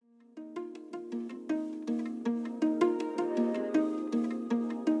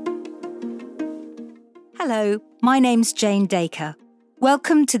Hello, my name's Jane Dacre.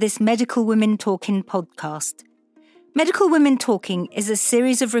 Welcome to this Medical Women Talking podcast. Medical Women Talking is a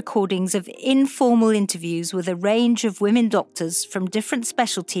series of recordings of informal interviews with a range of women doctors from different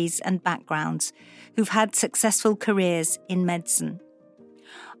specialties and backgrounds who've had successful careers in medicine.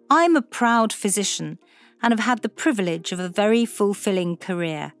 I'm a proud physician and have had the privilege of a very fulfilling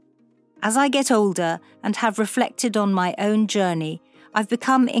career. As I get older and have reflected on my own journey, I've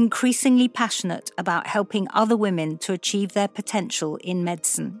become increasingly passionate about helping other women to achieve their potential in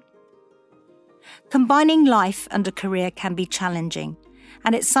medicine. Combining life and a career can be challenging,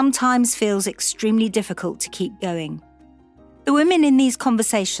 and it sometimes feels extremely difficult to keep going. The women in these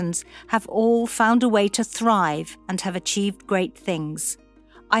conversations have all found a way to thrive and have achieved great things.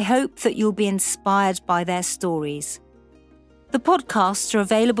 I hope that you'll be inspired by their stories. The podcasts are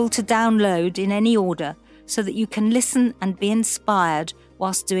available to download in any order so that you can listen and be inspired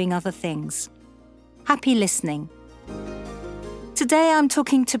whilst doing other things. Happy listening. Today I'm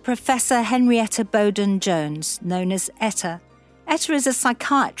talking to Professor Henrietta Bowden-Jones, known as Etta. Etta is a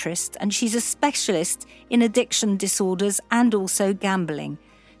psychiatrist and she's a specialist in addiction disorders and also gambling.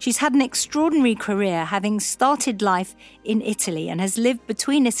 She's had an extraordinary career, having started life in Italy and has lived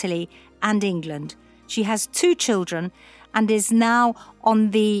between Italy and England. She has 2 children and is now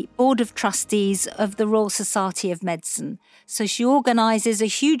on the Board of Trustees of the Royal Society of Medicine. So she organises a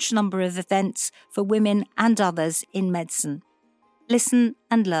huge number of events for women and others in medicine. Listen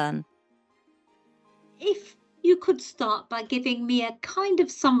and learn. If you could start by giving me a kind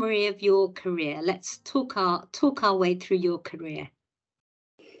of summary of your career. Let's talk our way through your career.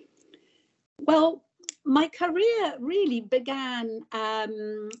 Well, my career really began at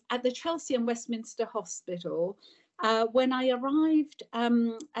the Chelsea and Westminster Hospital when I arrived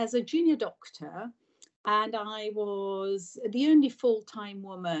as a junior doctor, and I was the only full-time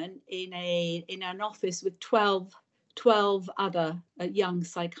woman in an office with 12 other young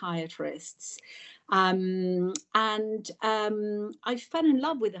psychiatrists. I fell in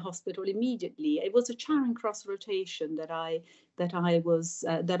love with the hospital immediately. It was a Charing Cross rotation that I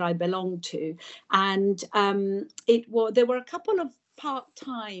belonged to, and there were a couple of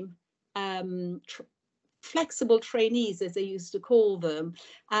part-time flexible trainees, as they used to call them,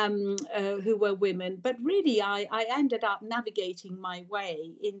 who were women. But really, I ended up navigating my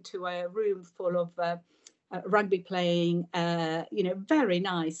way into a room full of rugby playing, very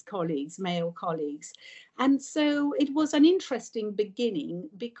nice colleagues, male colleagues. And so it was an interesting beginning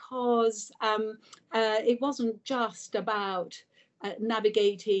because it wasn't just about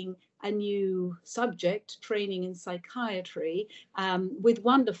navigating a new subject, training in psychiatry, with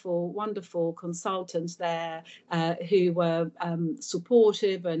wonderful consultants there who were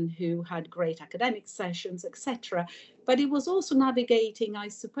supportive and who had great academic sessions, etc. But it was also navigating, I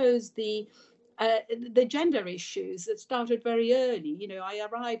suppose, the gender issues that started very early. I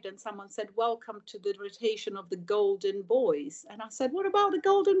arrived and someone said, "Welcome to the rotation of the golden boys." And I said, "What about the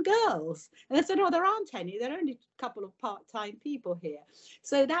golden girls?" And they said, "Oh, there aren't any. There are only a couple of part-time people here."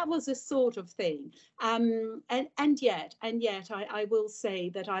 So that was a sort of thing. And yet, I will say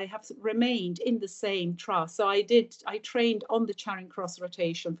that I have remained in the same trust. So I trained on the Charing Cross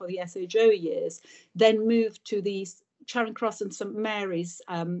rotation for the SHO years, then moved to the Charing Cross and St Mary's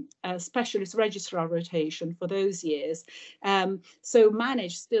specialist registrar rotation for those years. So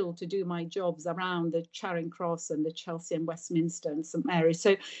managed still to do my jobs around the Charing Cross and the Chelsea and Westminster and St Mary's.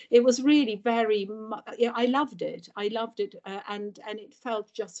 So it was really very, I loved it. And it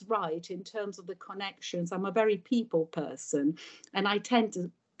felt just right in terms of the connections. I'm a very people person, and I tend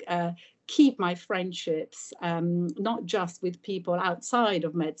to keep my friendships, not just with people outside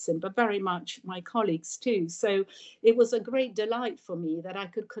of medicine, but very much my colleagues too. So it was a great delight for me that I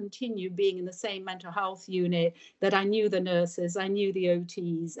could continue being in the same mental health unit, that I knew the nurses, I knew the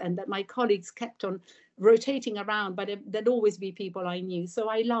OTs, and that my colleagues kept on rotating around, but there'd always be people I knew. So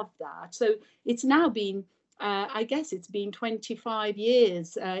I loved that. So it's now been, I guess it's been 25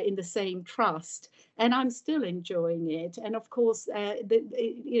 years in the same trust, and I'm still enjoying it. And of course,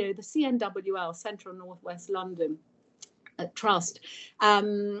 the CNWL, Central Northwest London Trust,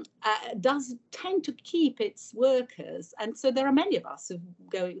 does tend to keep its workers, and so there are many of us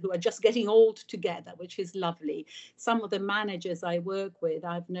who are just getting old together, which is lovely. Some of the managers I work with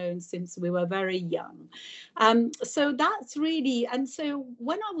I've known since we were very young, so that's really. And so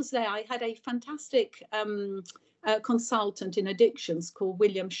when I was there, I had a fantastic consultant in addictions called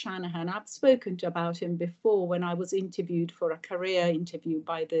William Shanahan. I've spoken about him before when I was interviewed for a career interview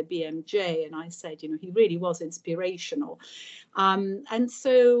by the BMJ, and I said, he really was inspirational. And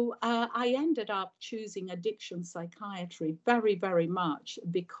so I ended up choosing addiction psychiatry very, very much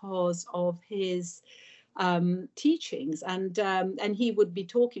because of his teachings, and he would be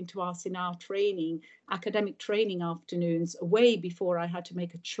talking to us in our academic training afternoons, way before I had to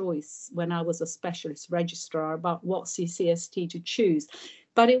make a choice when I was a specialist registrar about what CCST to choose.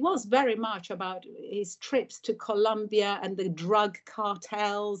 But it was very much about his trips to Colombia and the drug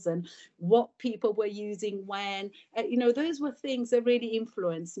cartels and what people were using when. Those were things that really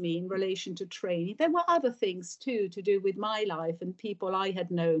influenced me in relation to training. There were other things too to do with my life and people I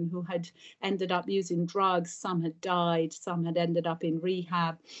had known who had ended up using drugs. Some had died, some had ended up in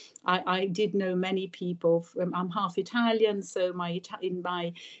rehab. I did know many people. I'm half Italian, so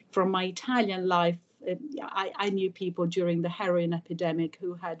from my Italian life, I knew people during the heroin epidemic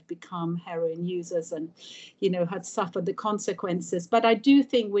who had become heroin users and, had suffered the consequences. But I do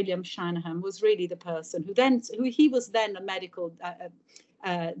think William Shanahan was really the person he was then a medical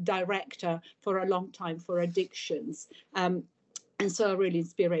director for a long time for addictions. And so a real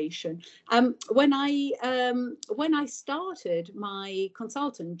inspiration. When I started my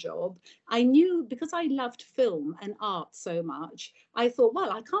consultant job, I knew, because I loved film and art so much, I thought,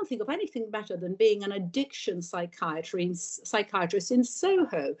 well, I can't think of anything better than being an addiction psychiatrist in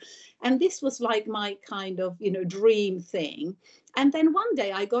Soho. And this was like my kind of, dream thing. And then one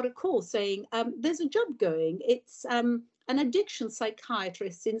day I got a call saying, there's a job going. It's an addiction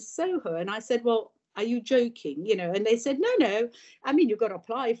psychiatrist in Soho. And I said, well, are you joking? And they said, no, I mean, you've got to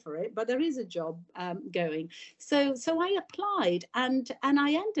apply for it, but there is a job going. So I applied, and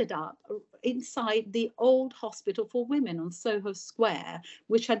I ended up inside the old hospital for women on Soho Square,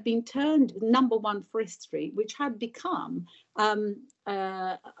 which had been turned #1 Frisk Street, which had become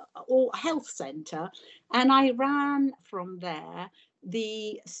a health centre. And I ran from there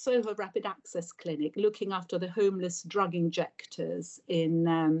the Soho Rapid Access Clinic, looking after the homeless drug injectors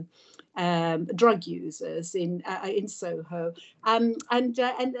drug users in Soho, and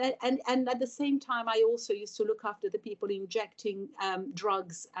at the same time, I also used to look after the people injecting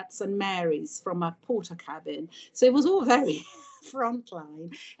drugs at St Mary's from a porter cabin. So it was all very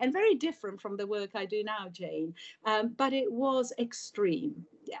frontline and very different from the work I do now, Jane. But it was extreme.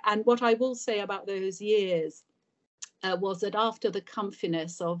 And what I will say about those years was that after the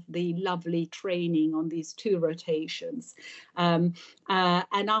comfiness of the lovely training on these 2 rotations, and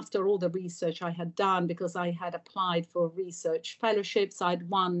after all the research I had done, because I had applied for research fellowships, I'd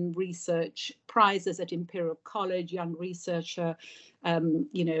won research prizes at Imperial College, Young Researcher,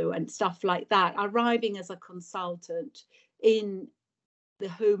 and stuff like that, arriving as a consultant in the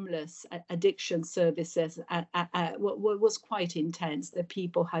homeless addiction services was quite intense. The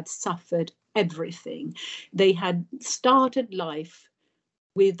people had suffered everything. They had started life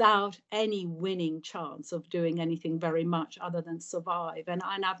without any winning chance of doing anything very much other than survive. And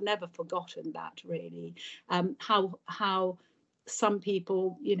I've never forgotten that, really, how some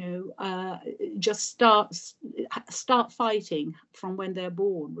people, just start fighting from when they're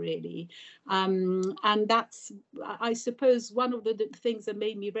born, really. And that's, I suppose, one of the things that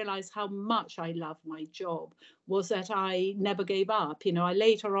made me realize how much I love my job was that I never gave up.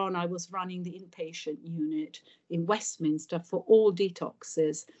 Later on, I was running the inpatient unit in Westminster for all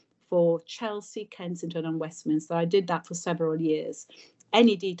detoxes for Chelsea, Kensington and Westminster. I did that for several years.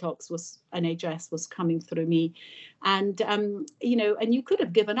 Any detox NHS was coming through me. And, and you could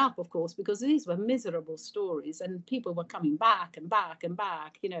have given up, of course, because these were miserable stories and people were coming back and back and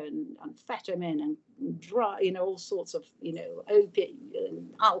back, and amphetamine and all sorts of, opiate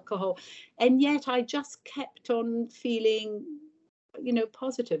and alcohol. And yet I just kept on feeling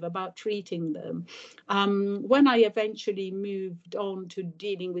positive about treating them. When I eventually moved on to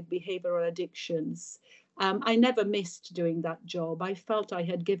dealing with behavioral addictions, I never missed doing that job. I felt I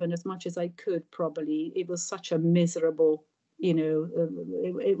had given as much as I could, probably. It was such a miserable,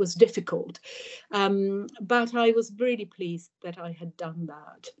 it was difficult. But I was really pleased that I had done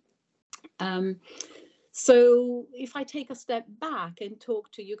that. So if I take a step back and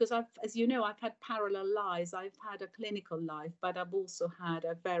talk to you, because as you know, I've had parallel lives. I've had a clinical life, but I've also had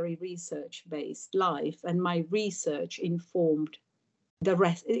a very research-based life, and my research informed the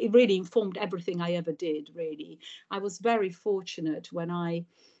rest. It really informed everything I ever did, really. I was very fortunate when I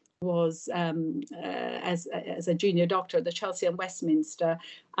was as a junior doctor at the Chelsea and Westminster.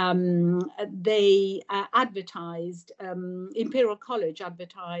 They advertised, Imperial College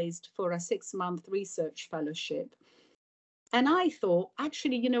advertised for a 6-month research fellowship. And I thought,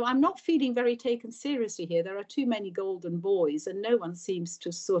 actually, I'm not feeling very taken seriously here. There are too many golden boys and no one seems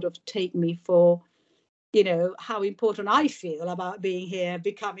to sort of take me for how important I feel about being here,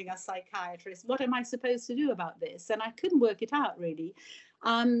 becoming a psychiatrist. What am I supposed to do about this? And I couldn't work it out, really.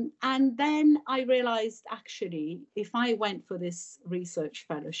 And then I realized, actually, if I went for this research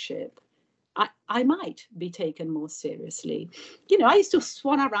fellowship, I might be taken more seriously. You know, I used to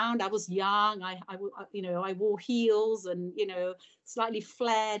swan around. I was young. I wore heels and, you know, slightly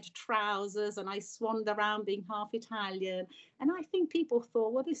flared trousers, and I swanned around being half Italian. And I think people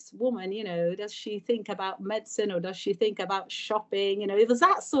thought, well, this woman, you know, does she think about medicine or does she think about shopping? You know, it was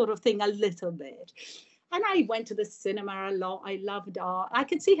that sort of thing a little bit. And I went to the cinema a lot. I loved art. I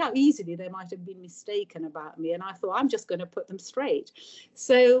could see how easily they might have been mistaken about me. And I thought, I'm just going to put them straight.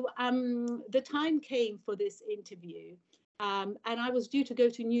 So the time came for this interview. And I was due to go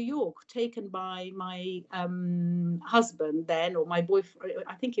to New York, taken by my husband then, or my boyfriend.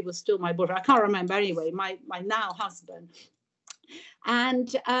 I think he was still my boyfriend. I can't remember anyway, my now husband.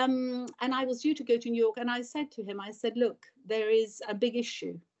 And I was due to go to New York. And I said to him, I said, look, there is a big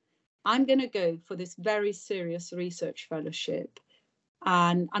issue. I'm going to go for this very serious research fellowship.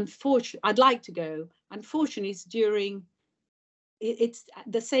 And unfortunately, I'd like to go. Unfortunately, it's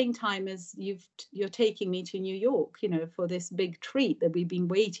at the same time as you're taking me to New York, you know, for this big treat that we've been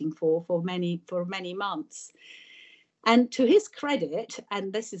waiting for many months. And to his credit,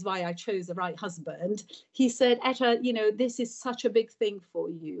 and this is why I chose the right husband, he said, Etta, you know, this is such a big thing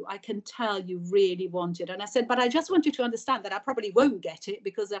for you. I can tell you really want it. And I said, but I just want you to understand that I probably won't get it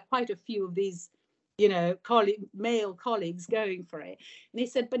because there are quite a few of these, you know, male colleagues going for it. And he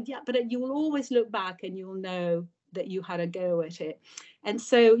said, but you will always look back and you'll know that you had a go at it. And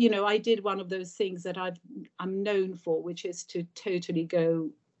so, you know, I did one of those things that I'm known for, which is to totally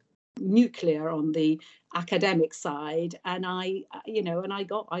go nuclear on the academic side, and I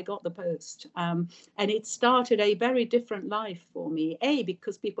got the post, and it started a very different life for me.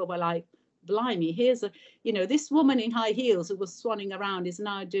 Because people were like, blimey, here's this woman in high heels who was swanning around is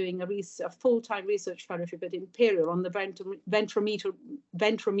now doing a full-time research fellowship at Imperial on the ventromedial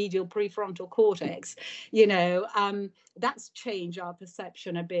prefrontal cortex. That's changed our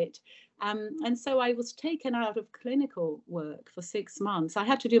perception a bit. And so I was taken out of clinical work for 6 months. I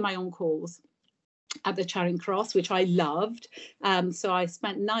had to do my own calls at the Charing Cross, which I loved. So I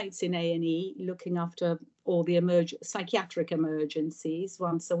spent nights in A&E looking after all the psychiatric emergencies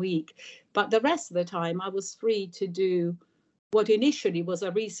once a week. But the rest of the time I was free to do what initially was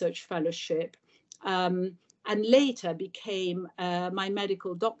a research fellowship, and later became my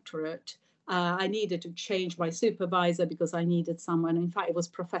medical doctorate. I needed to change my supervisor because I needed someone. In fact, it was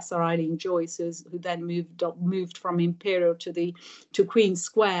Professor Eileen Joyce who then moved from Imperial to Queen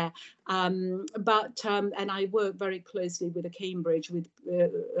Square. And I worked very closely with the Cambridge with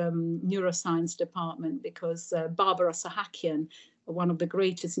neuroscience department because Barbara Sahakian, one of the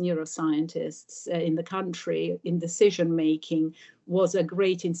greatest neuroscientists in the country in decision making, was a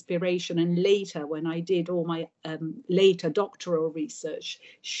great inspiration. And later, when I did all my later doctoral research,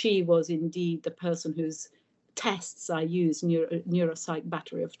 she was indeed the person whose tests I used, neuropsych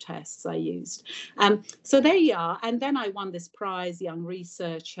battery of tests I used. So there you are. And then I won this prize, Young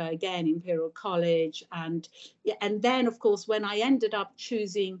Researcher, again, Imperial College. And then, of course, when I ended up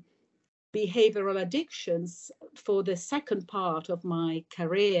choosing behavioral addictions for the second part of my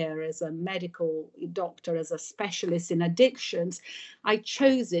career as a medical doctor, as a specialist in addictions, I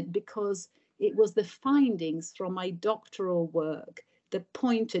chose it because it was the findings from my doctoral work that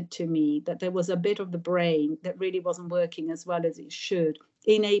pointed to me that there was a bit of the brain that really wasn't working as well as it should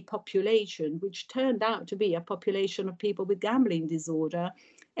in a population which turned out to be a population of people with gambling disorder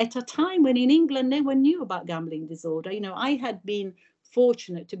at a time when in England no one knew about gambling disorder. I had been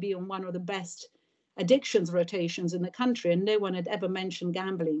fortunate to be on one of the best addictions rotations in the country, and no one had ever mentioned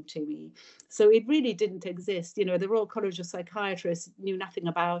gambling to me. So it really didn't exist. The Royal College of Psychiatrists knew nothing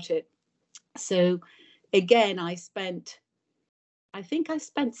about it. So again, I think I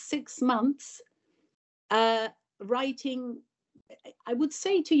spent 6 months writing, I would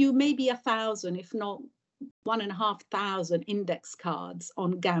say to you, maybe 1,000, if not 1,500 index cards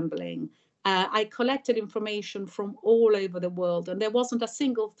on gambling. I collected information from all over the world, and there wasn't a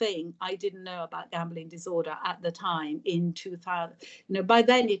single thing I didn't know about gambling disorder at the time in 2000. By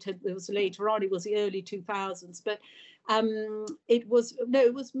then it was later on, it was the early 2000s, but it was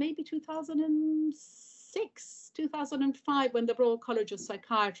maybe 2006, 2005, when the Royal College of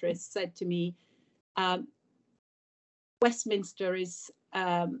Psychiatrists said to me, Westminster is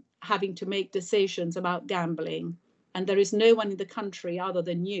having to make decisions about gambling, and there is no one in the country other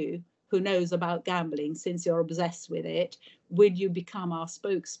than you who knows about gambling since you're obsessed with it. Will you become our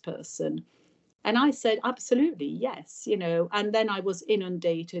spokesperson? And I said, absolutely, yes. And then I was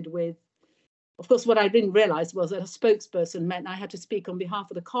inundated with, of course, what I didn't realize was that a spokesperson meant I had to speak on behalf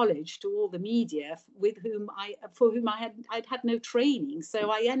of the college to all the media for whom I'd had no training.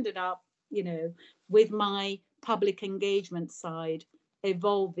 So I ended up, with my public engagement side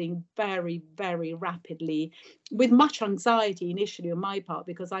evolving very, very rapidly, with much anxiety initially on my part,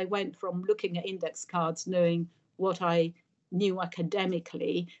 because I went from looking at index cards, knowing what I knew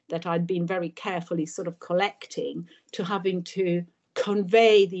academically, that I'd been very carefully sort of collecting, to having to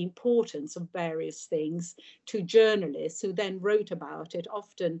convey the importance of various things to journalists who then wrote about it,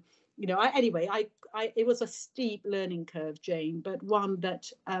 often. It was a steep learning curve, Jane, but one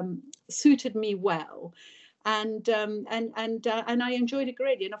that suited me well. And I enjoyed it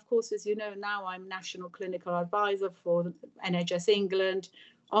greatly. And of course, as you know, now I'm National Clinical Advisor for NHS England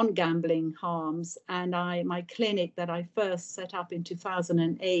on gambling harms. And my clinic that I first set up in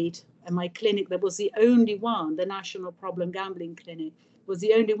 2008, and my clinic that was the only one, the National Problem Gambling Clinic, was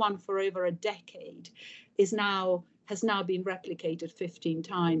the only one for over a decade, has now been replicated 15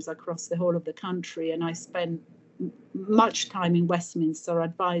 times across the whole of the country. And I spent much time in Westminster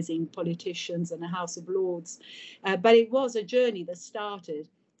advising politicians and the House of Lords. But it was a journey that started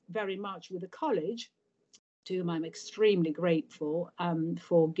very much with the college, to whom I'm extremely grateful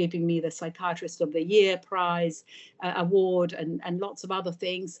for giving me the Psychiatrist of the Year prize award, and lots of other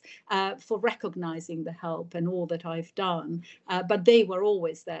things, for recognizing the help and all that I've done. But they were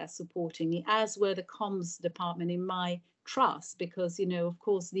always there supporting me, as were the comms department in my trust, because, of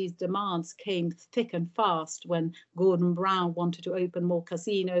course, these demands came thick and fast when Gordon Brown wanted to open more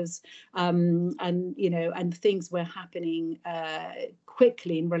casinos, and things were happening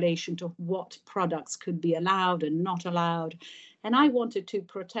quickly in relation to what products could be allowed and not allowed. And I wanted to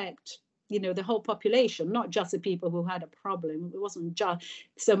protect, the whole population, not just the people who had a problem. It wasn't just,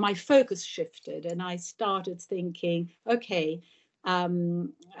 so my focus shifted, and I started thinking, okay,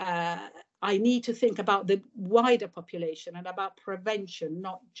 I need to think about the wider population and about prevention,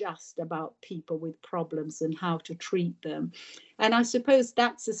 not just about people with problems and how to treat them. And I suppose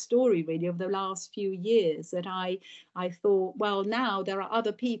that's the story really of the last few years, that I thought, well, now there are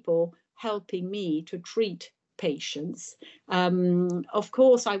other people helping me to treat patients. Of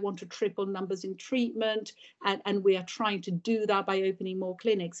course, I want to triple numbers in treatment, and we are trying to do that by opening more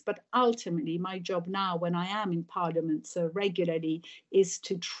clinics. But ultimately, my job now, when I am in Parliament so regularly, is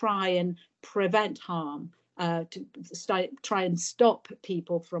to try and prevent harm, to try and stop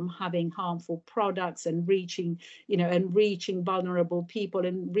people from having harmful products and reaching vulnerable people,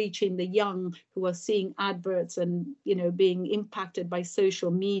 and reaching the young who are seeing adverts and, being impacted by social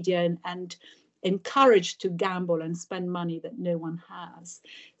media and encouraged to gamble and spend money that no one has.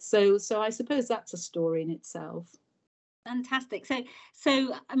 So I suppose that's a story in itself. Fantastic.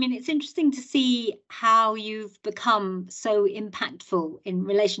 So I mean, it's interesting to see how you've become so impactful in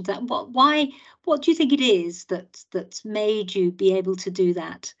relation to that. What do you think it is that's made you be able to do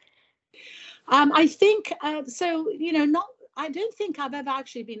that? I think I don't think I've ever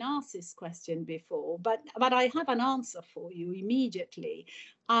actually been asked this question before, but I have an answer for you immediately.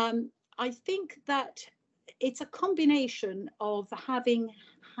 I think that it's a combination of having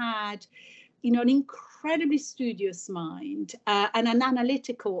had, an incredibly studious mind, and an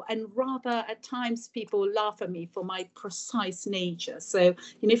analytical, and rather at times people laugh at me for my precise nature. So,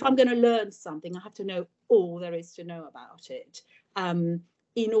 if I'm going to learn something, I have to know all there is to know about it,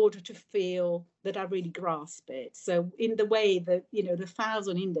 in order to feel that I really grasp it. So in the way that, the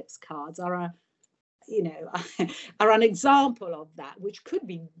 1,000 index cards are are an example of that, which could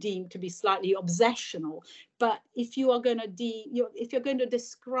be deemed to be slightly obsessional. But if you are going to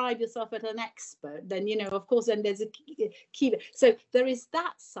describe yourself as an expert, then, of course, then there's a key. So there is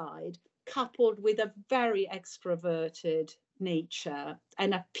that side, coupled with a very extroverted nature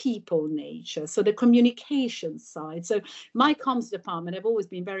and a people nature, so the communication side. So my comms department have always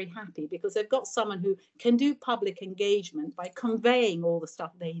been very happy, because they've got someone who can do public engagement by conveying all the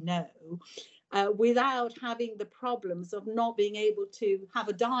stuff they know, without having the problems of not being able to have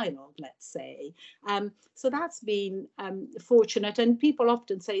a dialogue, let's say. So that's been fortunate. And people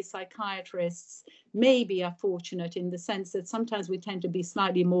often say psychiatrists maybe are fortunate in the sense that sometimes we tend to be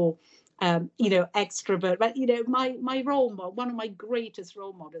slightly more extrovert. But, my role model, one of my greatest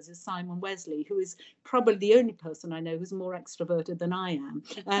role models is Simon Wesley, who is probably the only person I know who's more extroverted than I am.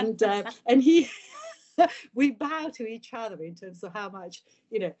 And he, we bow to each other in terms of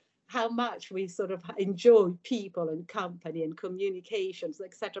how much we sort of enjoy people and company and communications,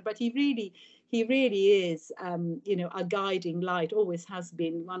 etc. But he really is, a guiding light, always has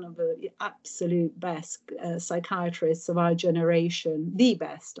been one of the absolute best psychiatrists of our generation, the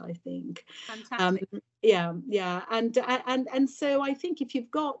best, I think. Fantastic. And so I think if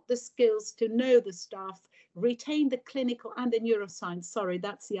you've got the skills to know the stuff, retain the clinical and the neuroscience, sorry,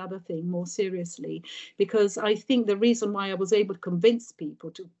 that's the other thing, more seriously, because I think the reason why I was able to convince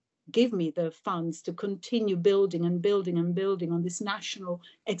people to give me the funds to continue building and building and building on this national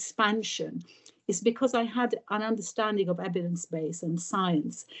expansion is because I had an understanding of evidence-based and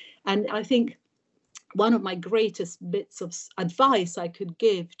science. And I think one of my greatest bits of advice I could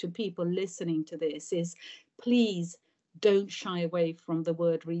give to people listening to this is, please don't shy away from the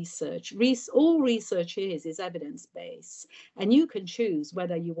word research. All research is evidence-based, and you can choose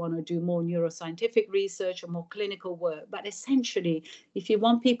whether you want to do more neuroscientific research or more clinical work. But essentially, if you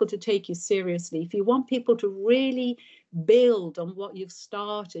want people to take you seriously, if you want people to really build on what you've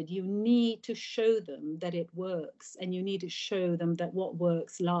started, you need to show them that it works, and you need to show them that what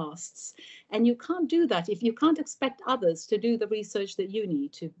works lasts. And you can't do that if you can't expect others to do the research that you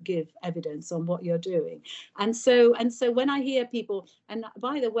need to give evidence on what you're doing. And so when I hear people, and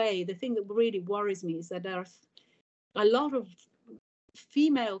by the way, the thing that really worries me is that there are a lot of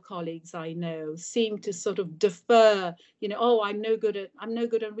female colleagues I know seem to sort of defer, oh, I'm no good at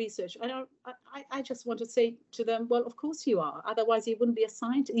research. And I just want to say to them, well, of course you are. Otherwise you wouldn't be a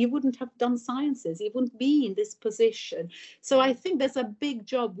scientist. You wouldn't have done sciences. You wouldn't be in this position. So I think there's a big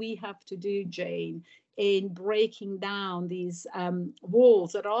job we have to do, Jane, in breaking down these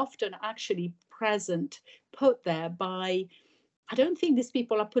walls that are often actually put there by, I don't think these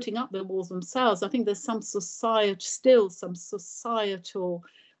people are putting up the walls themselves. I think there's some societal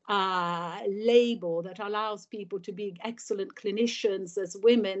label that allows people to be excellent clinicians as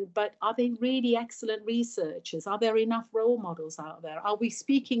women, but are they really excellent researchers? Are there enough role models out there? Are we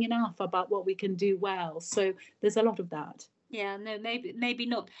speaking enough about what we can do well? So there's a lot of that. Yeah, no, maybe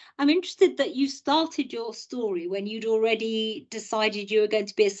not. I'm interested that you started your story when you'd already decided you were going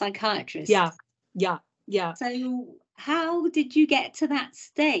to be a psychiatrist. Yeah. So how did you get to that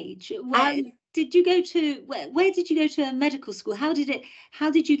stage? Where did you go to? Where did you go to a medical school? How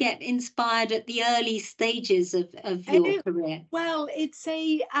did you get inspired at the early stages of your career? Well,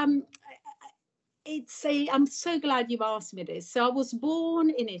 I'm so glad you've asked me this. So I was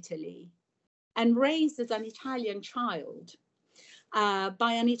born in Italy and raised as an Italian child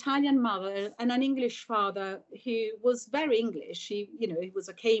by an Italian mother and an English father who was very English. He was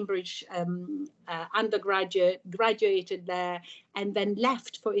a Cambridge undergraduate, graduated there, and then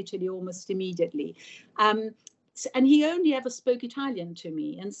left for Italy almost immediately. And he only ever spoke Italian to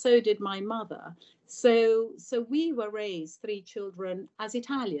me, and so did my mother. So we were raised, 3 children, as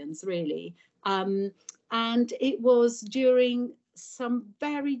Italians, really. And it was during some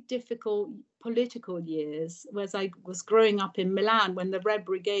very difficult political years, as I was growing up in Milan, when the Red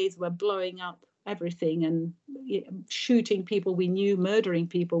Brigades were blowing up everything and shooting people we knew, murdering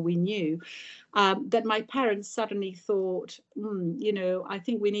people we knew, that my parents suddenly thought, I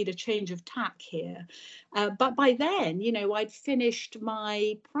think we need a change of tack here. But by then, I'd finished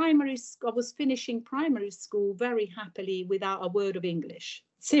my primary school. I was finishing primary school very happily without a word of English.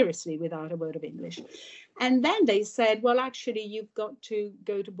 Seriously, without a word of English. And then they said, well, actually, you've got to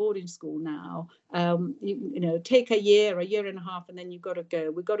go to boarding school now. Take a year and a half, and then you've got to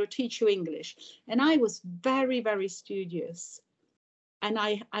go. We've got to teach you English. And I was very, very studious. And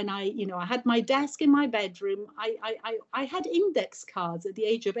I had my desk in my bedroom. I had index cards at the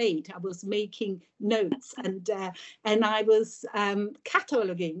age of 8. I was making notes and I was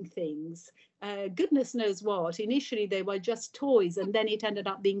cataloging things. Goodness knows what. Initially, they were just toys, and then it ended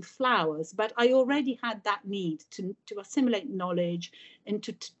up being flowers. But I already had that need to assimilate knowledge and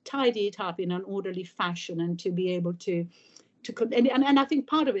to tidy it up in an orderly fashion, and to be able to and I think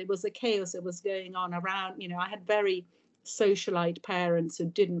part of it was the chaos that was going on around. I had very socialite parents who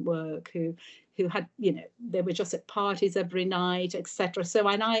didn't work, who had, they were just at parties every night, etc. So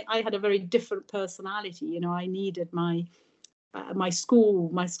I had a very different personality. I needed my school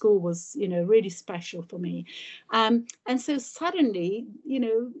was, really special for me. And so suddenly,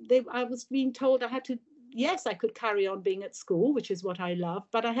 I was being told I had to, yes, I could carry on being at school, which is what I love,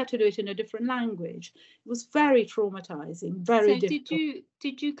 but I had to do it in a different language. It was very traumatizing, very difficult.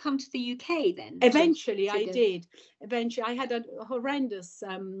 Did you come to the UK then? Eventually, I did. Eventually, I had a horrendous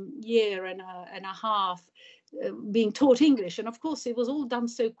year and a half being taught English, and of course it was all done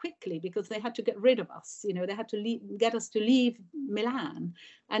so quickly because they had to get rid of us. They had to get us to leave Milan,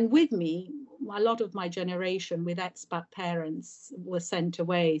 and with me a lot of my generation with expat parents were sent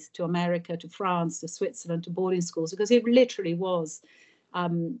away to America, to France, to Switzerland, to boarding schools, because it literally was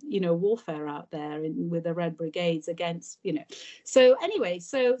warfare out there with the Red Brigades against, So anyway,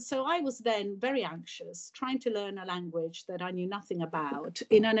 so I was then very anxious, trying to learn a language that I knew nothing about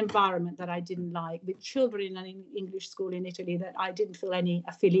in an environment that I didn't like, with children in an English school in Italy that I didn't feel any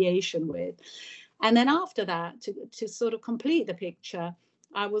affiliation with. And then after that, to sort of complete the picture,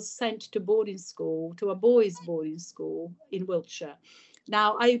 I was sent to boarding school, to a boys' boarding school in Wiltshire.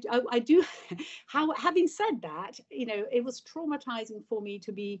 Now, I do, having said that, you know, it was traumatizing for me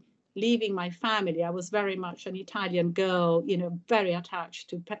to be leaving my family. I was very much an Italian girl, you know, very attached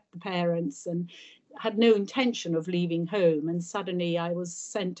to the parents, and had no intention of leaving home. And suddenly I was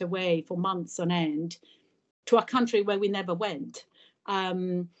sent away for months on end to a country where we never went.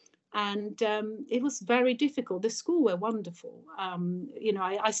 It was very difficult. The school were wonderful. You know,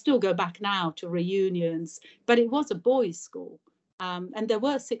 I still go back now to reunions, but it was a boys' school. And there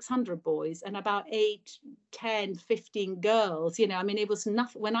were 600 boys and about 8, 10, 15 girls. You know, I mean, it was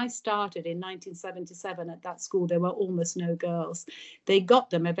nothing. When I started in 1977 at that school, there were almost no girls. They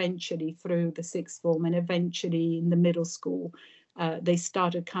got them eventually through the sixth form, and eventually in the middle school, they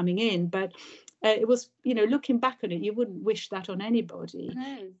started coming in. But it was, you know, looking back on it, you wouldn't wish that on anybody.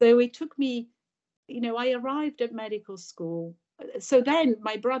 No. So it took me, you know, I arrived at medical school. So then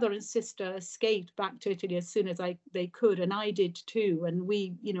my brother and sister escaped back to Italy as soon as they could, and I did too. And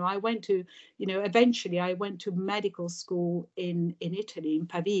we, you know, I went to, you know, eventually I went to medical school in Italy, in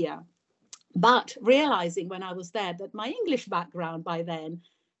Pavia. But realizing when I was there that my English background by then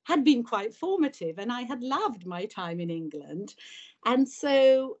had been quite formative, and I had loved my time in England. And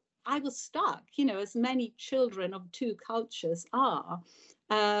so I was stuck, you know, as many children of two cultures are,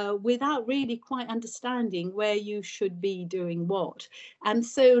 without really quite understanding where you should be doing what. And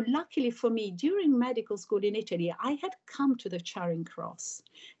so luckily for me, during medical school in Italy, I had come to the Charing Cross,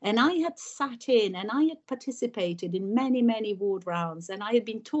 and I had sat in and I had participated in many, many ward rounds, and I had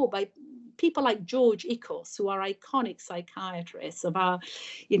been taught by people like George Ikos, who are iconic psychiatrists of our,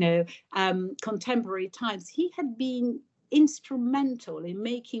 you know, contemporary times. He had been instrumental in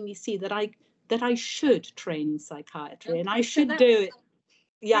making me see that I should train in psychiatry, and I should do it.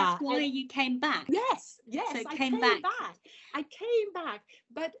 Yeah, that's why you came back. Yes, so I came back. I came back,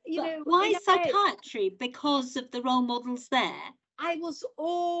 but you know, why psychiatry? Because of the role models there. I was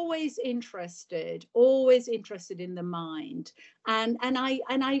always interested in the mind, and I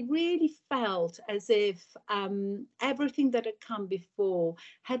really felt as if everything that had come before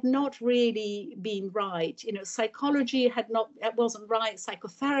had not really been right. You know, psychology wasn't right,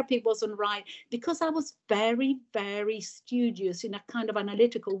 psychotherapy wasn't right, because I was very, very studious in a kind of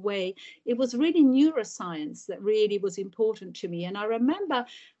analytical way. It was really neuroscience that really was important to me. And I remember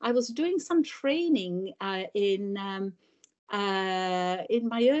I was doing some training in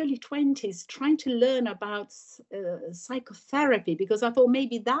my early 20s, trying to learn about psychotherapy, because I thought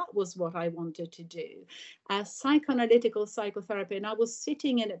maybe that was what I wanted to do, psychoanalytical psychotherapy. And I was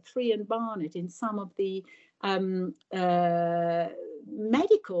sitting in at Free and Barnet in some of the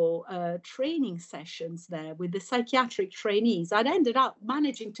medical training sessions there with the psychiatric trainees. I'd ended up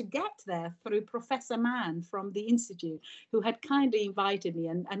managing to get there through Professor Mann from the Institute, who had kindly invited me,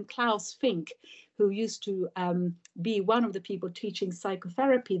 and Klaus Fink, who used to be one of the people teaching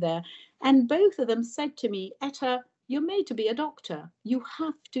psychotherapy there. And both of them said to me, Etta, you're made to be a doctor. You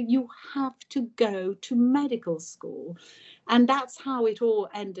have to go to medical school. And that's how it all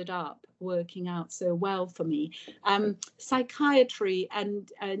ended up working out so well for me. Psychiatry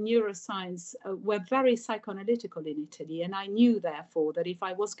and neuroscience were very psychoanalytical in Italy. And I knew, therefore, that if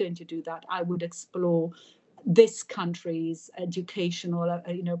I was going to do that, I would explore this country's educational,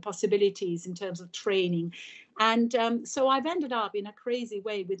 possibilities in terms of training. And so I've ended up in a crazy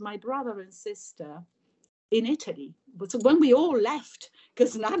way with my brother and sister in Italy. But so when we all left,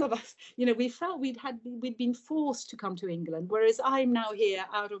 because none of us, we felt we'd been forced to come to England, whereas I'm now here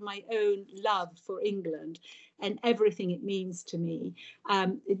out of my own love for England and everything it means to me.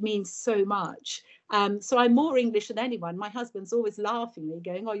 It means so much. So I'm more English than anyone. My husband's always laughing at me,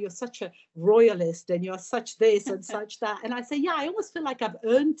 going, oh, you're such a royalist and you're such this and such that. And I say, yeah, I almost feel like I've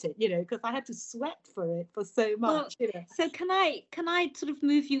earned it, because I had to sweat for it for so much. Well, so can I sort of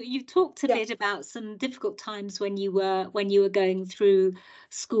move you? You talked a bit about some difficult times when you were going through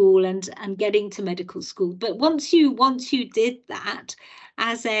school and getting to medical school. But once you did that,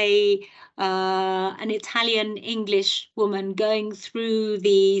 as an Italian English woman going through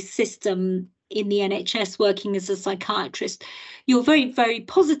the system in the NHS, working as a psychiatrist, you're very, very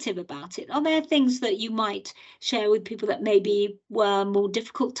positive about it. Are there things that you might share with people that maybe were more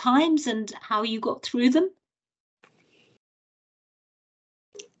difficult times and how you got through them?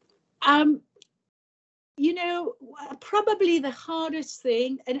 Probably the hardest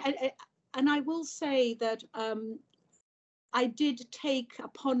thing, and I will say that I did take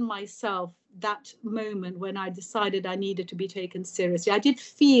upon myself that moment when I decided I needed to be taken seriously. I did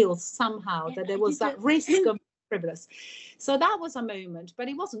feel somehow that there was that risk of frivolous. So that was a moment, but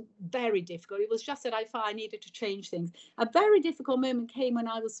it wasn't very difficult. It was just that I thought I needed to change things. A very difficult moment came when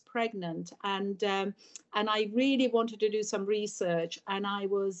I was pregnant, and I really wanted to do some research, and I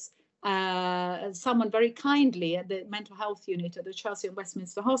was someone very kindly at the mental health unit at the Chelsea and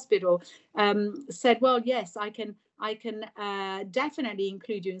Westminster Hospital said, well, yes, I can definitely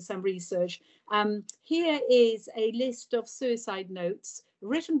include you in some research. Here is a list of suicide notes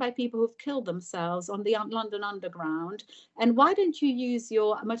written by people who've killed themselves on the London Underground. And why don't you use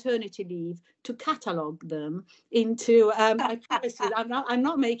your maternity leave to catalogue them into, I promise you, I'm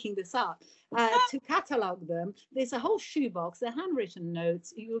not making this up, to catalogue them. There's a whole shoebox, they're handwritten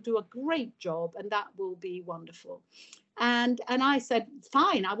notes. You'll do a great job, and that will be wonderful. And I said,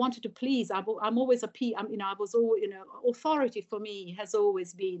 fine. I wanted to please. I'm always I was always, authority for me has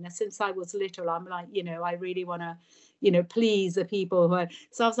always been, since I was little, I'm like, I really want to, please the people who are.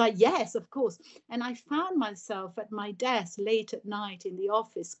 So I was like, yes, of course. And I found myself at my desk late at night in the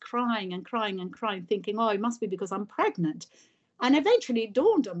office, crying and crying and crying, thinking, oh, it must be because I'm pregnant. And eventually it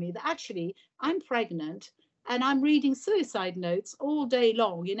dawned on me that actually I'm pregnant, and I'm reading suicide notes all day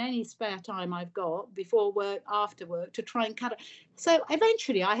long in any spare time I've got, before work, after work, to try and cut it. So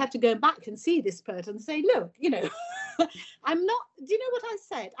eventually I had to go back and see this person and say, look, I'm not, do you know what I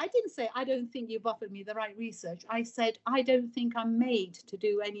said? I didn't say, I don't think you've offered me the right research. I said, I don't think I'm made to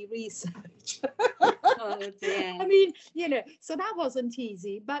do any research. Oh, dear. I mean, so that wasn't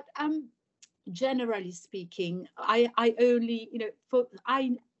easy. But generally speaking, I only,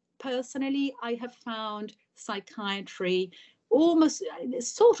 personally, I have found psychiatry almost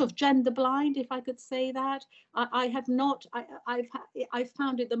sort of gender blind, if I could say that. I've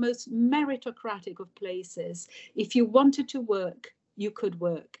found it the most meritocratic of places. If you wanted to work, you could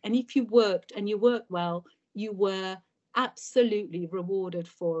work. And if you worked and you worked well, you were absolutely rewarded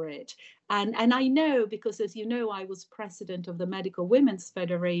for it. And I know, because as you know, I was president of the Medical Women's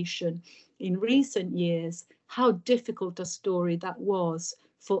Federation in recent years, how difficult a story that was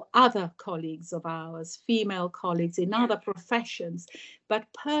for other colleagues of ours, female colleagues in other professions. But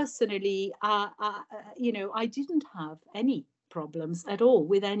personally, I didn't have any problems at all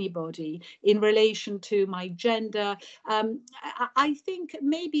with anybody in relation to my gender. I think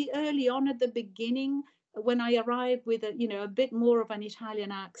maybe early on at the beginning, when I arrived with a bit more of an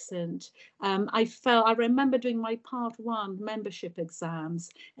Italian accent, I remember doing my Part 1 membership exams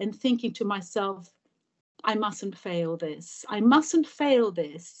and thinking to myself, I mustn't fail this. I mustn't fail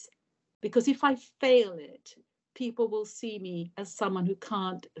this, because if I fail it, people will see me as someone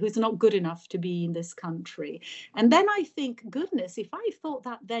who's not good enough to be in this country. And then I think, goodness, if I thought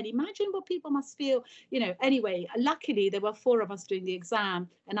that then, imagine what people must feel, Anyway, luckily there were 4 of us doing the exam,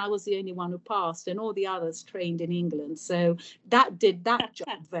 and I was the only one who passed, and all the others trained in England. So that did that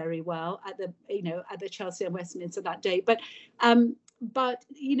job very well at the Chelsea and Westminster that day. But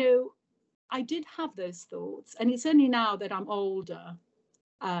I did have those thoughts, and it's only now that I'm old,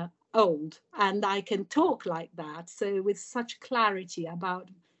 and I can talk like that. So with such clarity about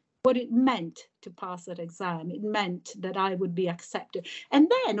what it meant to pass that exam, it meant that I would be accepted. And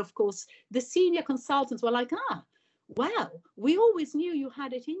then, of course, the senior consultants were like, well, we always knew you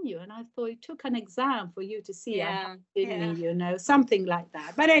had it in you. And I thought it took an exam for you to see I had it in me, something like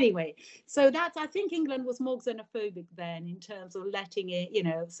that. But anyway, so I think England was more xenophobic then in terms of letting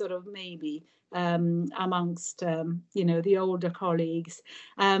it, sort of maybe amongst, the older colleagues.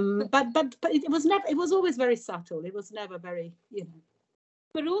 But it was always very subtle. It was never very,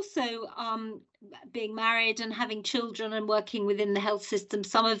 But also being married and having children and working within the health system,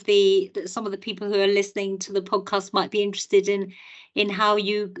 some of the people who are listening to the podcast might be interested in how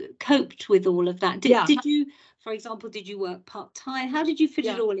you coped with all of that. Did you, for example, did you work part-time? How did you fit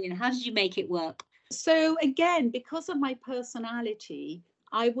it all in? How did you make it work? So again, because of my personality,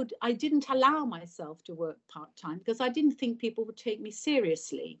 I didn't allow myself to work part-time because I didn't think people would take me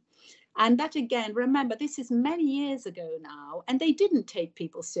seriously. And that, again, remember, this is many years ago now, and they didn't take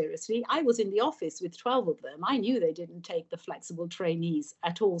people seriously. I was in the office with 12 of them. I knew they didn't take the flexible trainees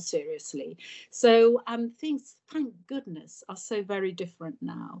at all seriously. So things, thank goodness, are so very different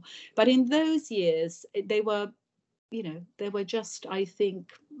now. But in those years, they were just, I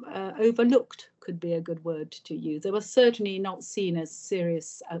think, overlooked could be a good word to use. They were certainly not seen as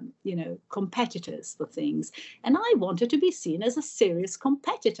serious, competitors for things. And I wanted to be seen as a serious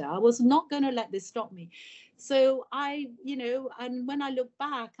competitor. I was not going to let this stop me. So and when I look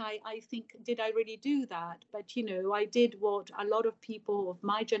back, I think, did I really do that? But, I did what a lot of people of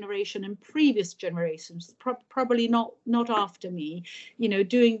my generation and previous generations, probably not after me,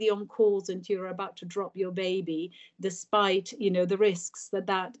 doing the on-calls until you're about to drop your baby, despite, the risks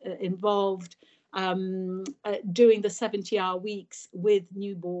that involved. doing the 70-hour weeks with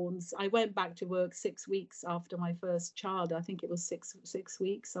newborns. I went back to work 6 weeks after my first child. I think it was six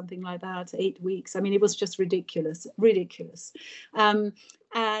weeks, something like that, 8 weeks. I mean, it was just ridiculous.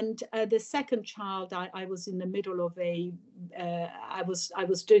 And the second child, I was in the middle of I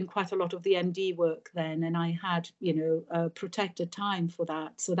was doing quite a lot of the MD work then, and I had, protected time for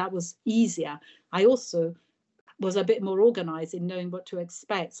that. So that was easier. I also was a bit more organized in knowing what to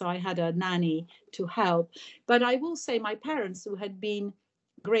expect. So I had a nanny to help. But I will say my parents, who had been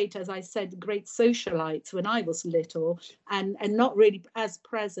great, as I said, great socialites when I was little, and not really as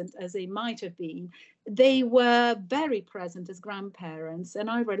present as they might have been, they were very present as grandparents, and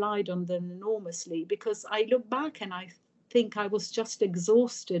I relied on them enormously, because I look back and I think I was just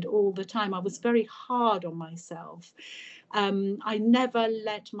exhausted all the time. I was very hard on myself. I never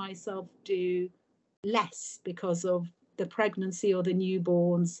let myself do less because of the pregnancy or the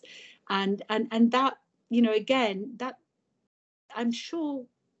newborns, and that, again, that I'm sure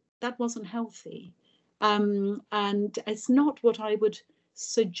that wasn't healthy, and it's not what I would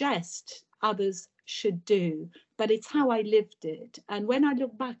suggest others should do, but it's how I lived it. And when I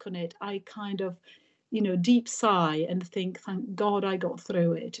look back on it, I kind of, deep sigh and think, thank God I got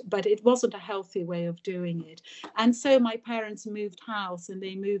through it. But it wasn't a healthy way of doing it. And so my parents moved house, and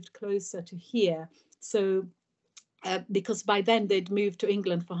they moved closer to here. So because by then they'd moved to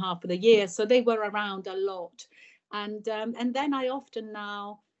England for half of the year, so they were around a lot. And then I often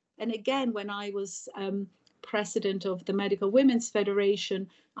now, and again, when I was president of the Medical Women's Federation,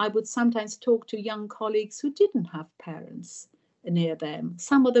 I would sometimes talk to young colleagues who didn't have parents near them.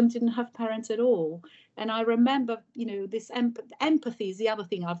 Some of them didn't have parents at all. And I remember, this empathy is the other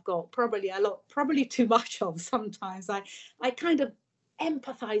thing I've got probably too much of sometimes. I kind of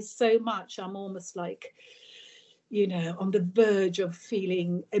empathize so much. I'm almost like, on the verge of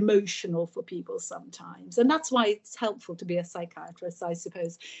feeling emotional for people sometimes. And that's why it's helpful to be a psychiatrist, I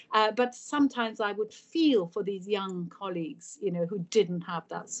suppose. But sometimes I would feel for these young colleagues, who didn't have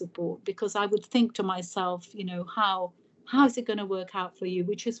that support, because I would think to myself, how is it going to work out for you?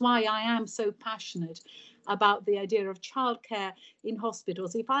 Which is why I am so passionate about the idea of childcare in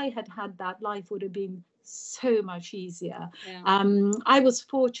hospitals. If I had had that, life would have been so much easier. Yeah. I was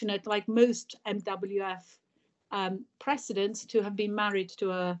fortunate, like most MWF presidents, to have been married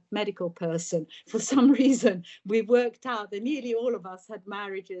to a medical person. For some reason, we worked out that nearly all of us had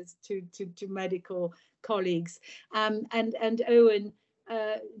marriages to medical colleagues. And Owen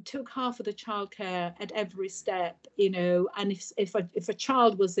took half of the childcare at every step, and if a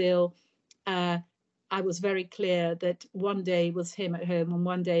child was ill, I was very clear that one day it was him at home and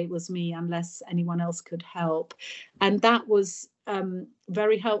one day it was me, unless anyone else could help. And that was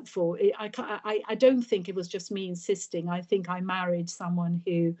very helpful. I don't think it was just me insisting. I think I married someone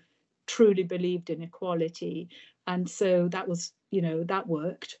who truly believed in equality. And so that was, that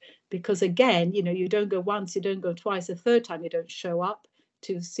worked, because again, you don't go once, you don't go twice, a third time you don't show up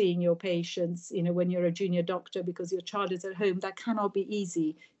to seeing your patients, when you're a junior doctor, because your child is at home. That cannot be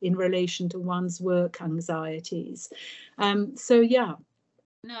easy in relation to one's work anxieties. So yeah.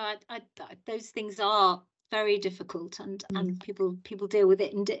 No, those things are very difficult, and people deal with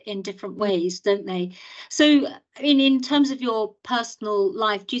it in different ways, don't they? So, I mean, in terms of your personal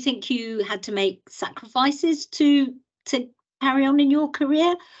life, do you think you had to make sacrifices to carry on in your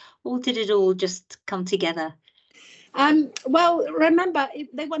career, or did it all just come together? Well, remember,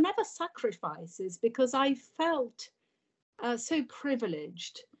 they were never sacrifices, because I felt so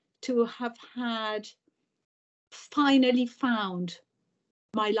privileged to have finally found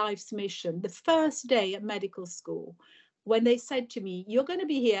my life's mission. The first day at medical school, when they said to me, you're going to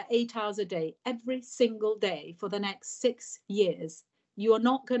be here 8 hours a day, every single day for the next 6 years. You're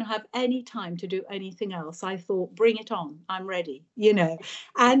not going to have any time to do anything else. I thought, bring it on, I'm ready,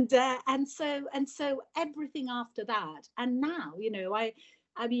 and so everything after that. And now,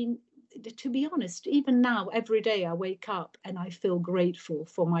 I mean, to be honest, even now, every day I wake up and I feel grateful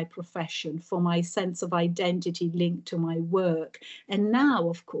for my profession, for my sense of identity linked to my work. And now,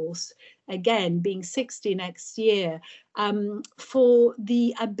 of course, again, being 60 next year, for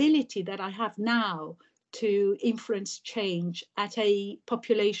the ability that I have now to influence change at a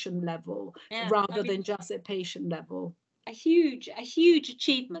population level, rather than just a patient level. A huge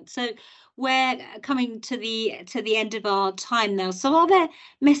achievement. So we're coming to the end of our time now. So are there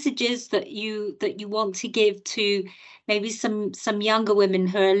messages that you want to give to maybe some younger women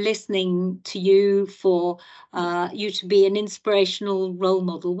who are listening to you, for you to be an inspirational role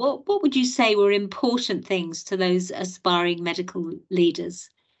model? What would you say were important things to those aspiring medical leaders?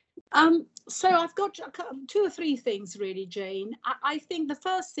 So I've got 2 or 3 things really, Jane. I think the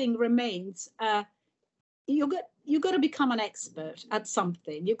first thing remains, you've got to become an expert at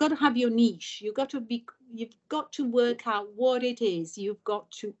something. You've got to have your niche. You've got to work out what it is you've got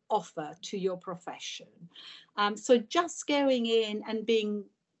to offer to your profession. So just going in and being,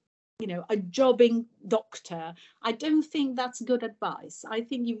 a jobbing doctor, I don't think that's good advice. I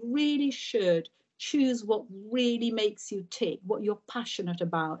think you really should choose what really makes you tick, what you're passionate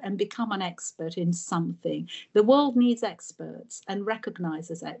about, and become an expert in something. The world needs experts and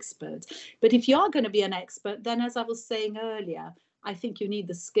recognizes experts. But if you are going to be an expert, then as I was saying earlier, I think you need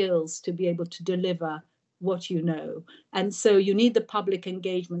the skills to be able to deliver what you know. And so you need the public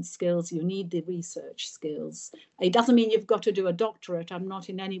engagement skills, you need the research skills. It doesn't mean you've got to do a doctorate. I'm not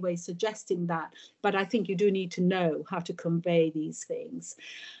in any way suggesting that, but I think you do need to know how to convey these things.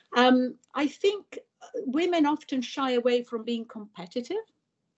 I think women often shy away from being competitive.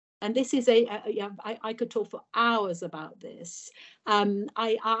 And this is I could talk for hours about this.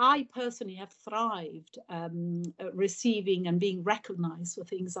 I personally have thrived receiving and being recognized for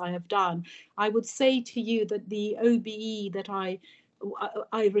things I have done. I would say to you that the OBE that I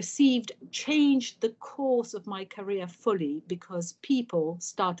received changed the course of my career fully, because people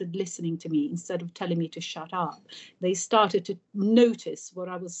started listening to me instead of telling me to shut up. They started to notice what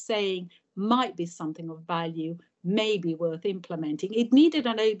I was saying might be something of value, may be worth implementing. It needed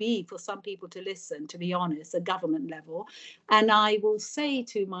an OBE for some people to listen, to be honest, at government level. And I will say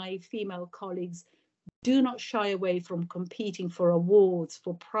to my female colleagues, do not shy away from competing for awards,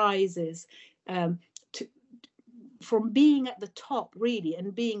 for prizes, from being at the top, really,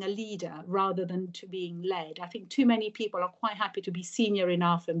 and being a leader rather than to being led. I think too many people are quite happy to be senior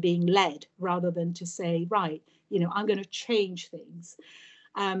enough and being led rather than to say, right, I'm going to change things.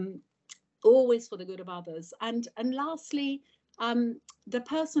 Always for the good of others. And lastly, the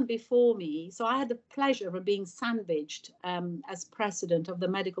person before me, so I had the pleasure of being sandwiched as president of the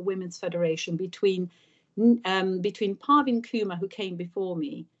Medical Women's Federation between Parveen Kumar, who came before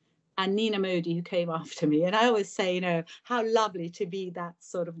me, and Nina Modi, who came after me. And I always say, how lovely to be that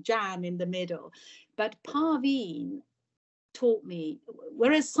sort of jam in the middle. But Parveen taught me,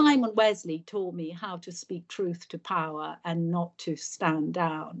 whereas Simon Wesley taught me how to speak truth to power and not to stand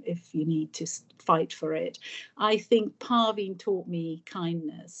down if you need to fight for it, I think Parveen taught me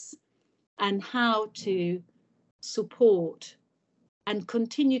kindness and how to support and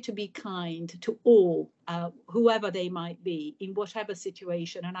continue to be kind to all, whoever they might be, in whatever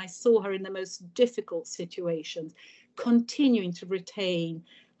situation. And I saw her in the most difficult situations, continuing to retain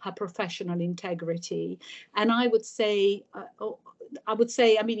her professional integrity. And I would say,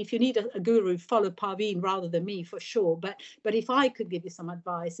 if you need a guru, follow Parveen rather than me, for sure. But if I could give you some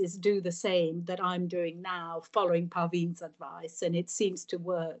advice, is do the same that I'm doing now, following Parveen's advice. And it seems to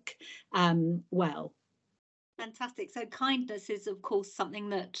work well. Fantastic. So kindness is, of course, something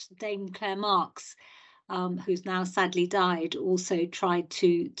that Dame Claire Marks, who's now sadly died, also tried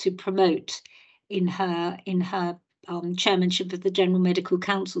to promote in her chairmanship of the General Medical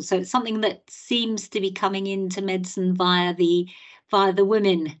Council. So it's something that seems to be coming into medicine via the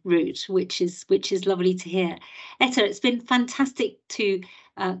women route, which is lovely to hear. Etta, it's been fantastic to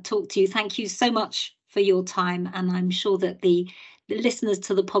talk to you. Thank you so much for your time, and I'm sure that the listeners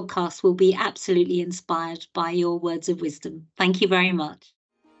to the podcast will be absolutely inspired by your words of wisdom. Thank you very much.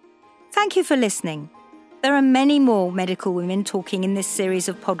 Thank you for listening. There are many more medical women talking in this series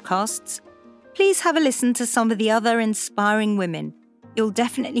of podcasts. Please have a listen to some of the other inspiring women. You'll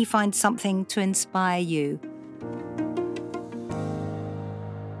definitely find something to inspire you.